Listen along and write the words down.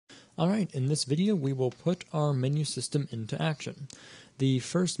Alright, in this video we will put our menu system into action. The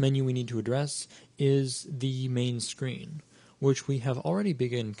first menu we need to address is the main screen, which we have already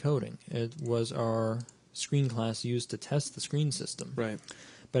begun coding. It was our screen class used to test the screen system. Right.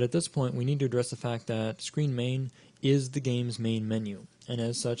 But at this point we need to address the fact that screen main is the game's main menu, and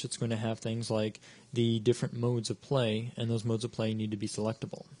as such it's going to have things like the different modes of play, and those modes of play need to be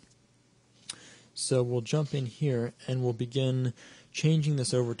selectable. So we'll jump in here and we'll begin changing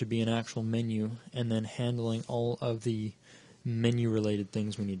this over to be an actual menu and then handling all of the menu related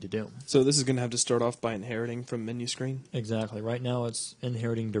things we need to do. So this is going to have to start off by inheriting from menu screen? Exactly. Right now it's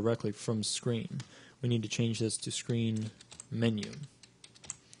inheriting directly from screen. We need to change this to screen menu.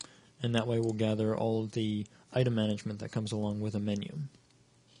 And that way we'll gather all of the item management that comes along with a menu.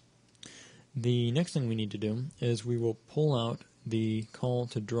 The next thing we need to do is we will pull out the call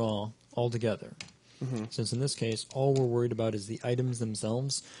to draw altogether. Since in this case all we're worried about is the items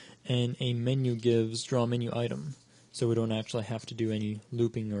themselves, and a menu gives draw menu item, so we don't actually have to do any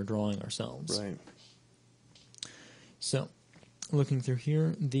looping or drawing ourselves. Right. So looking through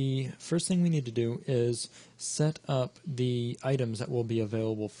here, the first thing we need to do is set up the items that will be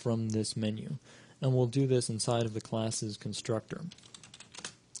available from this menu, and we'll do this inside of the class's constructor.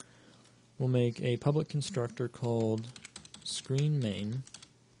 We'll make a public constructor called screen main,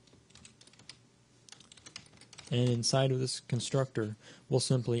 and inside of this constructor we'll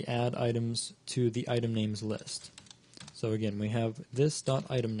simply add items to the item names list. So again, we have this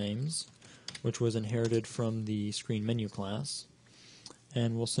 .item names, which was inherited from the screen menu class,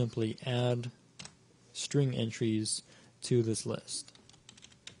 and we'll simply add string entries to this list.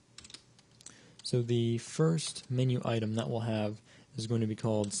 So the first menu item that we'll have is going to be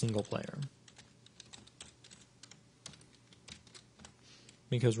called single player,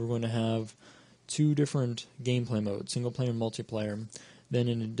 because we're going to have two different gameplay modes, single player and multiplayer. Then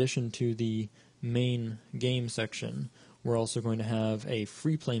in addition to the main game section, we're also going to have a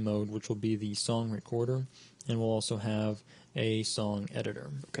free play mode, which will be the song recorder, and we'll also have a song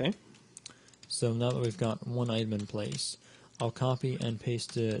editor. Okay. So now that we've got one item in place, I'll copy and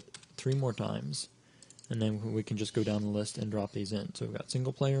paste it 3 more times, and then we can just go down the list and drop these in. So we've got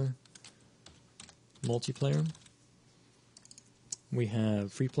single player, multiplayer, we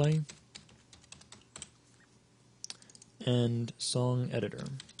have free play, and song editor.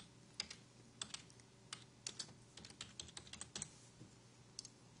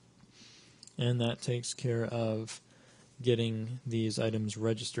 And that takes care of getting these items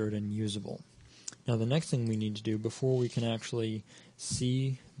registered and usable. Now the next thing we need to do before we can actually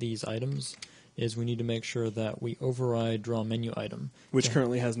see these items is we need to make sure that we override draw menu item. Which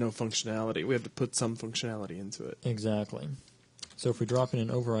currently has no functionality. We have to put some functionality into it. Exactly. So if we drop in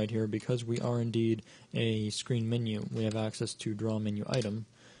an override here, because we are indeed a screen menu, we have access to draw menu item.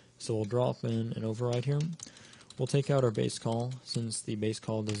 So we'll drop in an override here. We'll take out our base call, since the base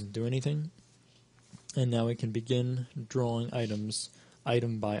call doesn't do anything. And now we can begin drawing items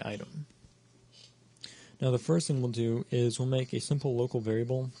item by item. Now the first thing we'll do is we'll make a simple local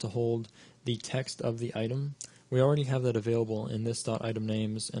variable to hold the text of the item. We already have that available in this .item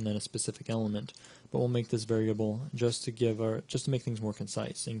names and then a specific element, but we'll make this variable just to make things more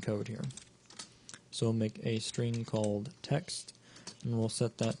concise in code here. So we'll make a string called text, and we'll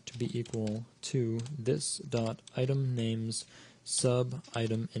set that to be equal to this .item names sub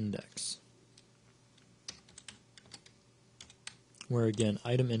item index, where again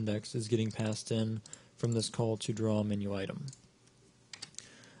item index is getting passed in from this call to draw menu item.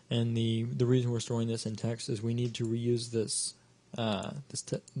 And the reason we're storing this in text is we need to reuse this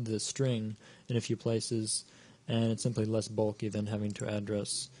this string in a few places, and it's simply less bulky than having to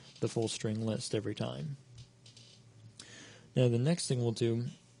address the full string list every time. Now the next thing we'll do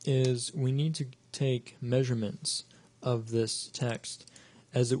is we need to take measurements of this text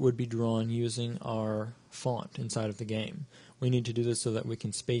as it would be drawn using our font inside of the game. We need to do this so that we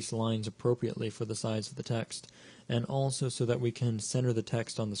can space lines appropriately for the size of the text, and also so that we can center the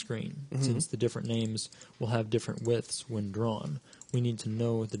text on the screen. Since the different names will have different widths when drawn, we need to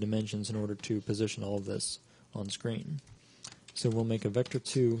know the dimensions in order to position all of this on screen. So we'll make a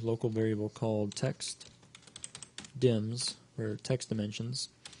vector2 local variable called text dims, or text dimensions,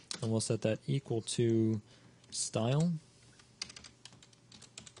 and we'll set that equal to style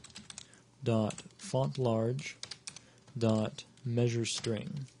dot font large dot measure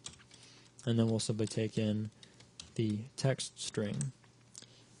string, and then we'll simply take in the text string,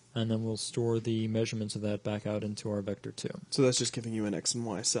 and then we'll store the measurements of that back out into our vector2. So that's just giving you an X and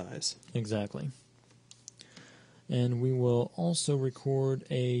Y size. Exactly. And we will also record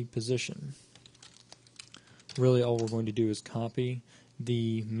a position. Really all we're going to do is copy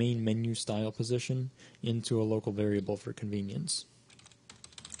the main menu style position into a local variable for convenience.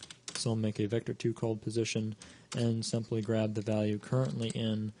 So I'll make a vector2 called position and simply grab the value currently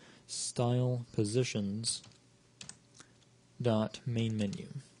in style positions dot main menu.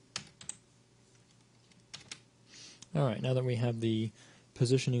 Alright, now that we have the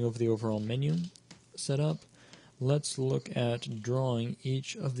positioning of the overall menu set up, let's look at drawing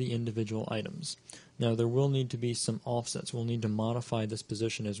each of the individual items. Now there will need to be some offsets. We'll need to modify this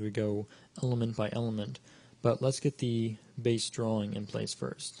position as we go element by element, but let's get the base drawing in place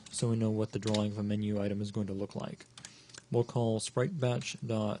first so we know what the drawing of a menu item is going to look like. We'll call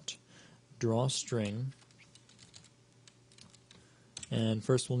spritebatch.drawString, and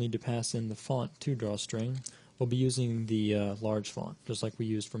first we'll need to pass in the font to drawString. We'll be using the large font, just like we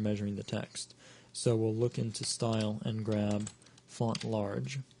used for measuring the text. So we'll look into style and grab font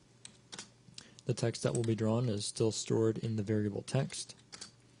large. The text that will be drawn is still stored in the variable text.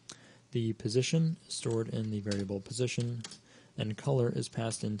 The position is stored in the variable position, and color is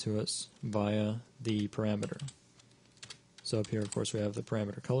passed into us via the parameter. So up here, of course, we have the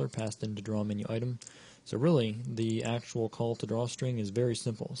parameter color passed into draw menu item. So really, the actual call to drawString is very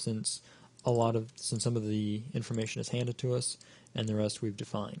simple, since some of the information is handed to us, and the rest we've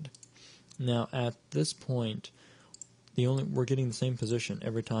defined. Now, at this point, we're getting the same position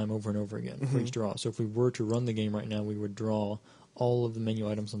every time over and over again for each draw. So if we were to run the game right now, we would draw all of the menu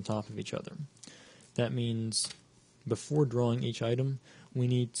items on top of each other. That means before drawing each item, we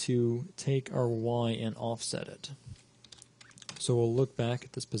need to take our Y and offset it. So we'll look back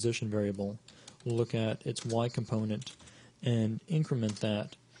at this position variable, we'll look at its Y component, and increment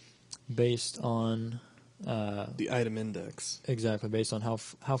that based on the item index. Exactly, based on how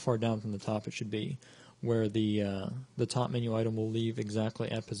far down from the top it should be, where the top menu item will leave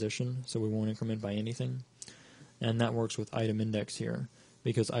exactly at position, so we won't increment by anything. And that works with item index here,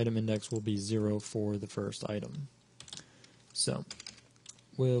 because item index will be 0 for the first item. So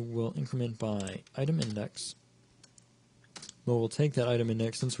we'll increment by item index. But we'll take that item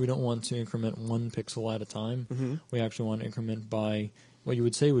index, since we don't want to increment 1 pixel at a time, we actually want to increment by what you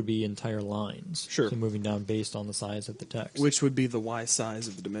would say would be entire lines. Sure. So moving down based on the size of the text. Which would be the Y size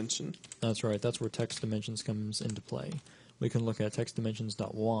of the dimension. That's right. That's where text dimensions comes into play. We can look at text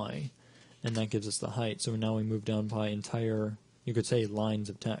dimensions.y, and that gives us the height. So now we move down by entire, you could say, lines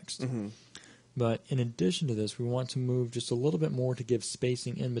of text. But in addition to this, we want to move just a little bit more to give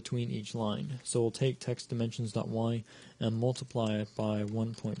spacing in between each line. So we'll take text dimensions.y and multiply it by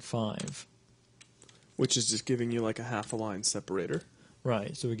 1.5. Which is just giving you like a half a line separator.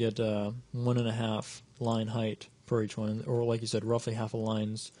 Right, so we get 1.5 line height per each one, or like you said, roughly half a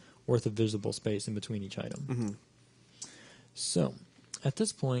line's worth of visible space in between each item. So, at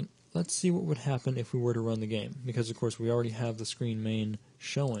this point, let's see what would happen if we were to run the game, because of course we already have the screen main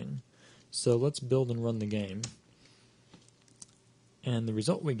showing. So let's build and run the game, and the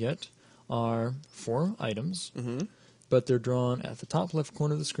result we get are 4 items, but they're drawn at the top left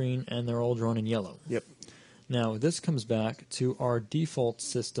corner of the screen, and they're all drawn in yellow. Yep. Now, this comes back to our default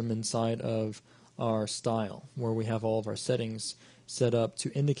system inside of our style, where we have all of our settings set up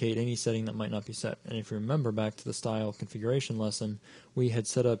to indicate any setting that might not be set. And if you remember back to the style configuration lesson, we had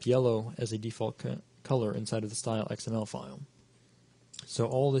set up yellow as a default color inside of the style XML file. So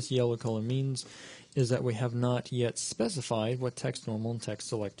all this yellow color means is that we have not yet specified what text normal and text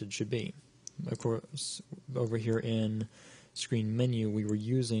selected should be. Of course, over here in screen menu, we were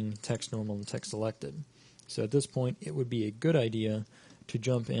using text normal and text selected. So at this point, it would be a good idea to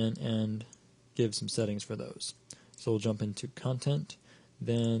jump in and give some settings for those. So we'll jump into content,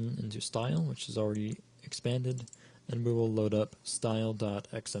 then into style, which is already expanded, and we will load up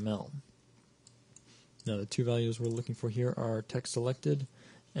style.xml. Now the 2 values we're looking for here are text selected,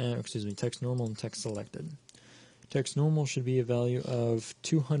 text normal and text selected. Text normal should be a value of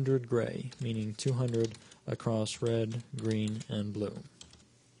 200 gray, meaning 200 across red, green, and blue.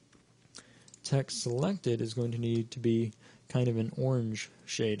 Text selected is going to need to be kind of an orange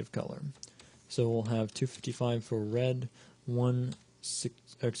shade of color. So we'll have 255 for red,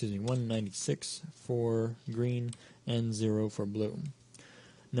 196 for green, and 0 for blue.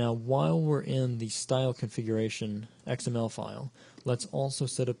 Now, while we're in the style configuration XML file, let's also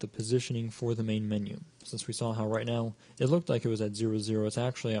set up the positioning for the main menu. Since we saw how right now it looked like it was at 0, 0, it's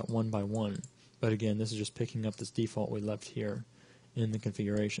actually at 1 by 1. But again, this is just picking up this default we left here in the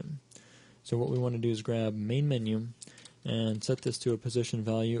configuration. So what we want to do is grab main menu and set this to a position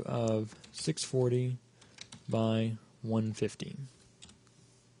value of 640 by 150.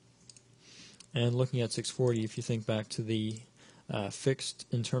 And looking at 640, if you think back to the fixed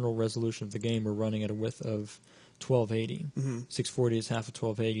internal resolution of the game, we're running at a width of 1280. 640 is half of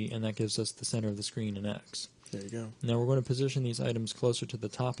 1280, and that gives us the center of the screen in X. There you go. Now we're going to position these items closer to the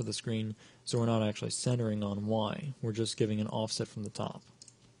top of the screen, so we're not actually centering on Y. We're just giving an offset from the top.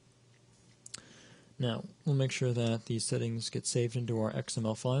 Now, we'll make sure that these settings get saved into our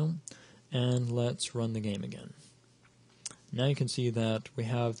XML file, and let's run the game again. Now you can see that we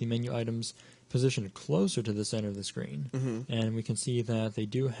have the menu items positioned closer to the center of the screen, and we can see that they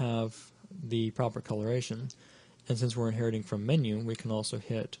do have the proper coloration. And since we're inheriting from menu, we can also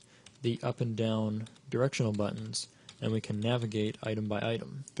hit the up and down directional buttons, and we can navigate item by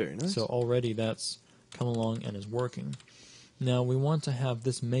item. Very nice. So already that's come along and is working. Now we want to have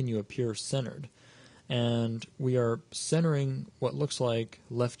this menu appear centered, and we are centering what looks like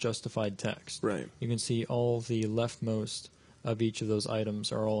left justified text. Right. You can see all the leftmost of each of those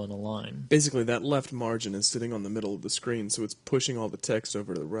items are all in a line. Basically, that left margin is sitting on the middle of the screen, so it's pushing all the text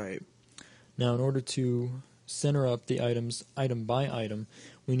over to the right. Now, in order to center up the items item by item,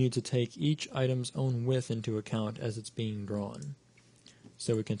 we need to take each item's own width into account as it's being drawn.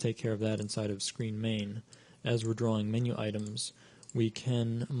 So we can take care of that inside of screen main. As we're drawing menu items, we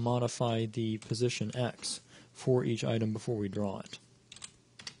can modify the position X for each item before we draw it.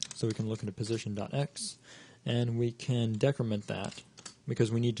 So we can look into position.x, and we can decrement that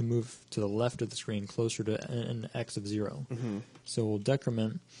because we need to move to the left of the screen closer to an X of 0. So we'll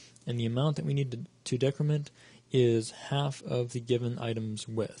decrement, and the amount that we need to decrement is half of the given item's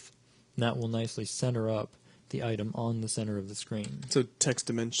width. And that will nicely center up the item on the center of the screen. So text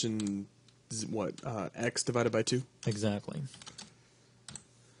dimension is what, X divided by 2? Exactly.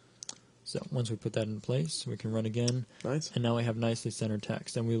 So once we put that in place, we can run again. Nice. And now we have nicely centered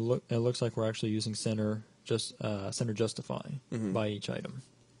text, and it looks like we're actually using center justify by each item.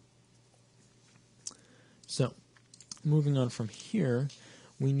 So moving on from here,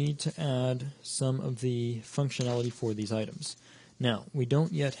 we need to add some of the functionality for these items. Now, we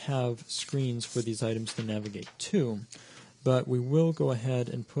don't yet have screens for these items to navigate to, but we will go ahead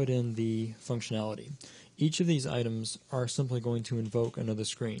and put in the functionality. Each of these items are simply going to invoke another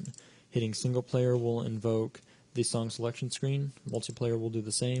screen. Hitting single player will invoke the song selection screen, multiplayer will do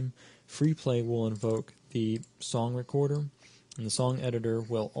the same, free play will invoke the song recorder, and the song editor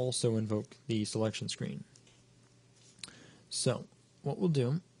will also invoke the selection screen. So, what we'll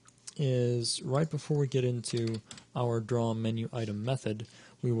do is, right before we get into our draw menu item method,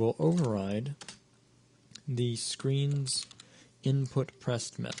 we will override the screen's input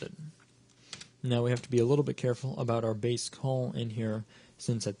pressed method. Now we have to be a little bit careful about our base call in here,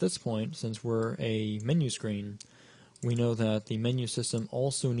 since at this point, since we're a menu screen, we know that the menu system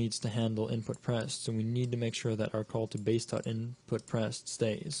also needs to handle input pressed, so we need to make sure that our call to base.inputPressed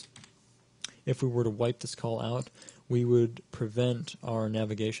stays. If we were to wipe this call out, we would prevent our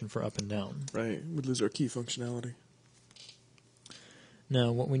navigation for up and down. Right, we'd lose our key functionality.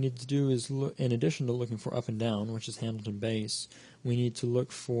 Now, what we need to do is, in addition to looking for up and down, which is handled in base, we need to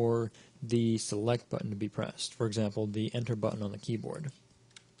look for the select button to be pressed. For example, the enter button on the keyboard.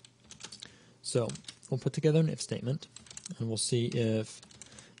 So, we'll put together an if statement, and we'll see if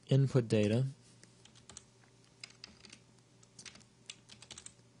input data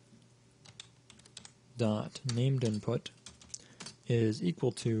dot named input is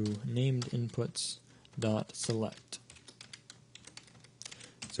equal to named inputs dot select.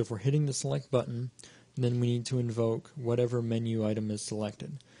 So if we're hitting the select button, then we need to invoke whatever menu item is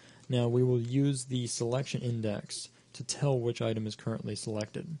selected. Now we will use the selection index to tell which item is currently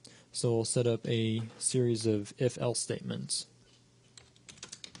selected. So we'll set up a series of if-else statements.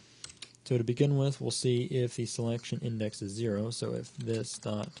 So to begin with, we'll see if the selection index is 0. So if this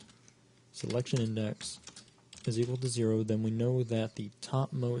dot selection index is equal to 0, then we know that the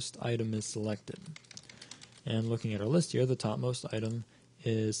topmost item is selected. And looking at our list here, the topmost item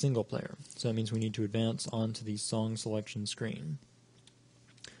is single player. So that means we need to advance onto the song selection screen.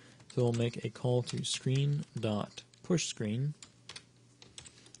 So we'll make a call to screen.pushScreen, and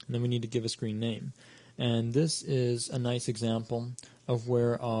then we need to give a screen name. And this is a nice example of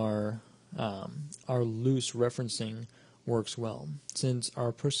where our loose referencing works well. Since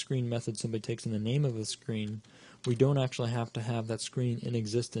our pushScreen method simply takes in the name of the screen, we don't actually have to have that screen in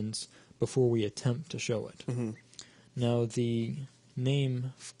existence before we attempt to show it. Now the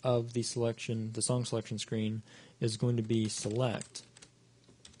name of the song selection screen is going to be select.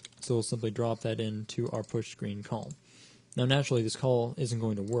 So we'll simply drop that into our push screen call. Now naturally this call isn't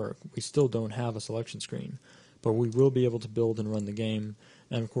going to work. We still don't have a selection screen, but we will be able to build and run the game.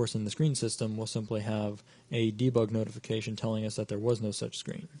 And of course in the screen system we'll simply have a debug notification telling us that there was no such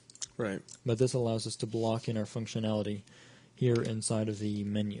screen. Right. But this allows us to block in our functionality here inside of the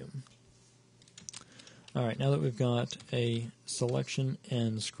menu. Alright, now that we've got a selection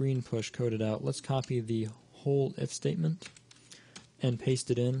and screen push coded out, let's copy the whole if statement and paste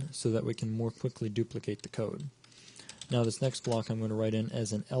it in so that we can more quickly duplicate the code. Now this next block I'm going to write in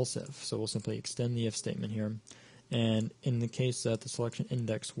as an else if, so we'll simply extend the if statement here, and in the case that the selection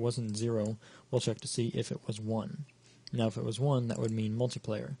index wasn't 0, we'll check to see if it was 1. Now if it was 1, that would mean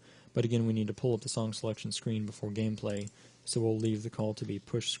multiplayer, but again we need to pull up the song selection screen before gameplay, so we'll leave the call to be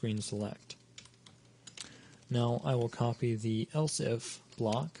push screen select. Now I will copy the else if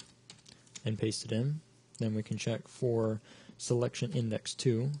block and paste it in. Then we can check for selection index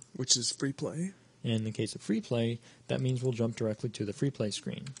 2, which is free play. In the case of free play, that means we'll jump directly to the free play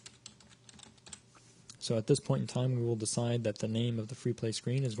screen. So at this point in time, we will decide that the name of the free play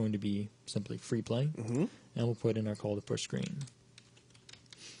screen is going to be simply free play, and we'll put in our call to push screen.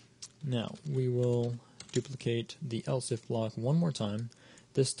 Now, we will duplicate the else if block one more time,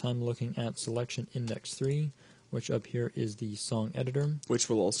 this time looking at selection index 3, which up here is the song editor. Which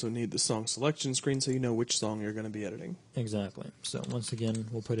will also need the song selection screen so you know which song you're going to be editing. Exactly. So once again,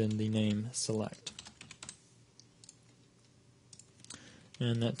 we'll put in the name select.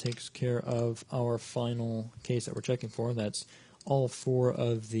 And that takes care of our final case that we're checking for. That's all 4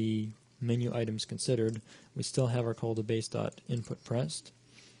 of the menu items considered. We still have our call to base.input pressed.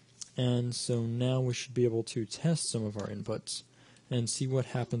 And so now we should be able to test some of our inputs and see what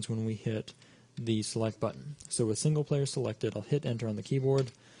happens when we hit the select button. So with single player selected, I'll hit enter on the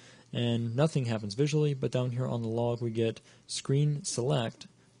keyboard, and nothing happens visually, but down here on the log we get screen select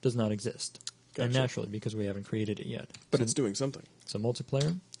does not exist. Gotcha. And naturally, because we haven't created it yet. But so, it's doing something. So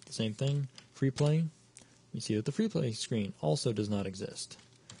multiplayer, the same thing. Free play, you see that the free play screen also does not exist.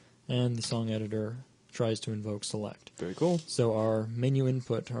 And the song editor tries to invoke select. Very cool. So our menu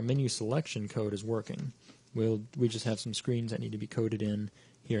input, our menu selection code is working. We just have some screens that need to be coded in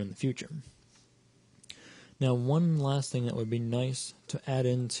here in the future. Now, one last thing that would be nice to add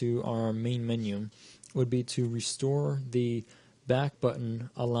into our main menu would be to restore the back button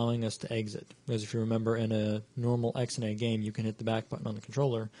allowing us to exit. Because if you remember, in a normal XNA game, you can hit the back button on the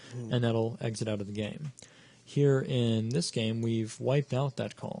controller, and that'll exit out of the game. Here in this game, we've wiped out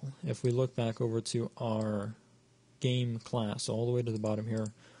that call. If we look back over to our game class, all the way to the bottom here,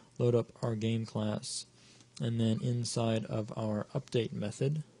 load up our game class, and then inside of our update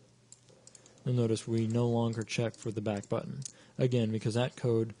method, you'll notice we no longer check for the back button. Again, because that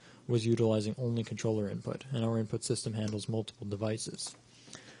code was utilizing only controller input, and our input system handles multiple devices.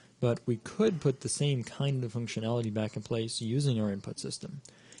 But we could put the same kind of functionality back in place using our input system.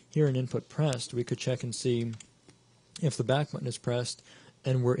 Here in input pressed, we could check and see if the back button is pressed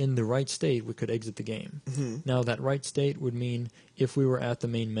and we're in the right state, we could exit the game. Now, that right state would mean if we were at the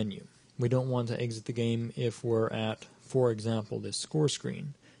main menu. We don't want to exit the game if we're at, for example, this score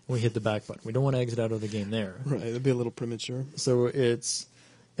screen. We hit the back button. We don't want to exit out of the game there. Right, it'd be a little premature. So it's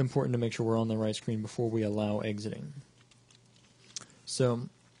important to make sure we're on the right screen before we allow exiting. So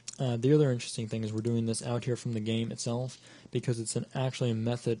the other interesting thing is we're doing this out here from the game itself because it's actually a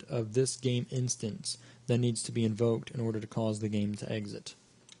method of this game instance that needs to be invoked in order to cause the game to exit.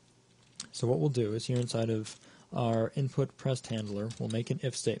 So what we'll do is here inside of our input pressed handler, we'll make an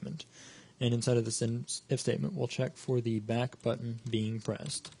if statement. And inside of this if statement, we'll check for the back button being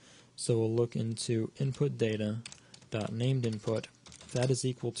pressed. So we'll look into input data.namedInput. If that is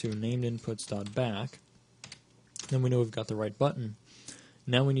equal to namedInputs.back, then we know we've got the right button.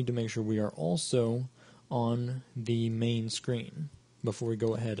 Now we need to make sure we are also on the main screen before we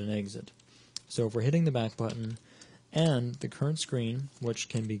go ahead and exit. So if we're hitting the back button and the current screen, which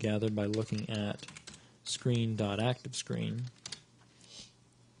can be gathered by looking at screen.activeScreen,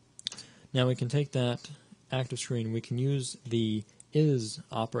 now we can take that active screen, we can use the is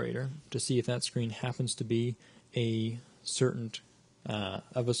operator to see if that screen happens to be a certain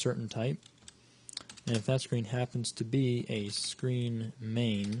of a certain type. And if that screen happens to be a screen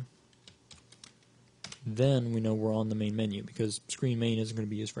main, then we know we're on the main menu because screen main isn't going to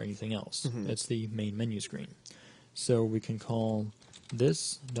be used for anything else. It's the main menu screen. So we can call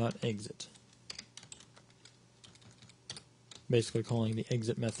this.exit. Basically calling the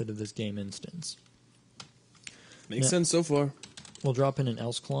exit method of this game instance. Makes sense so far. We'll drop in an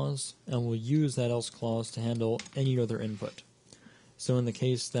else clause, and we'll use that else clause to handle any other input. So in the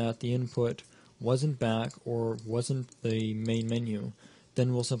case that the input wasn't back or wasn't the main menu,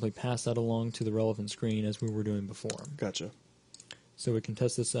 then we'll simply pass that along to the relevant screen as we were doing before. Gotcha. So we can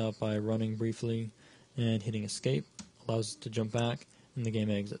test this out by running briefly and hitting escape. Allows us to jump back, and the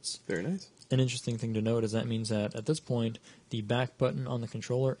game exits. Very nice. An interesting thing to note is that means that at this point, the back button on the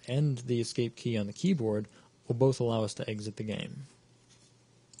controller and the escape key on the keyboard will both allow us to exit the game.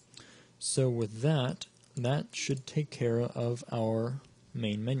 So with that, that should take care of our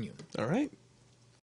main menu. All right.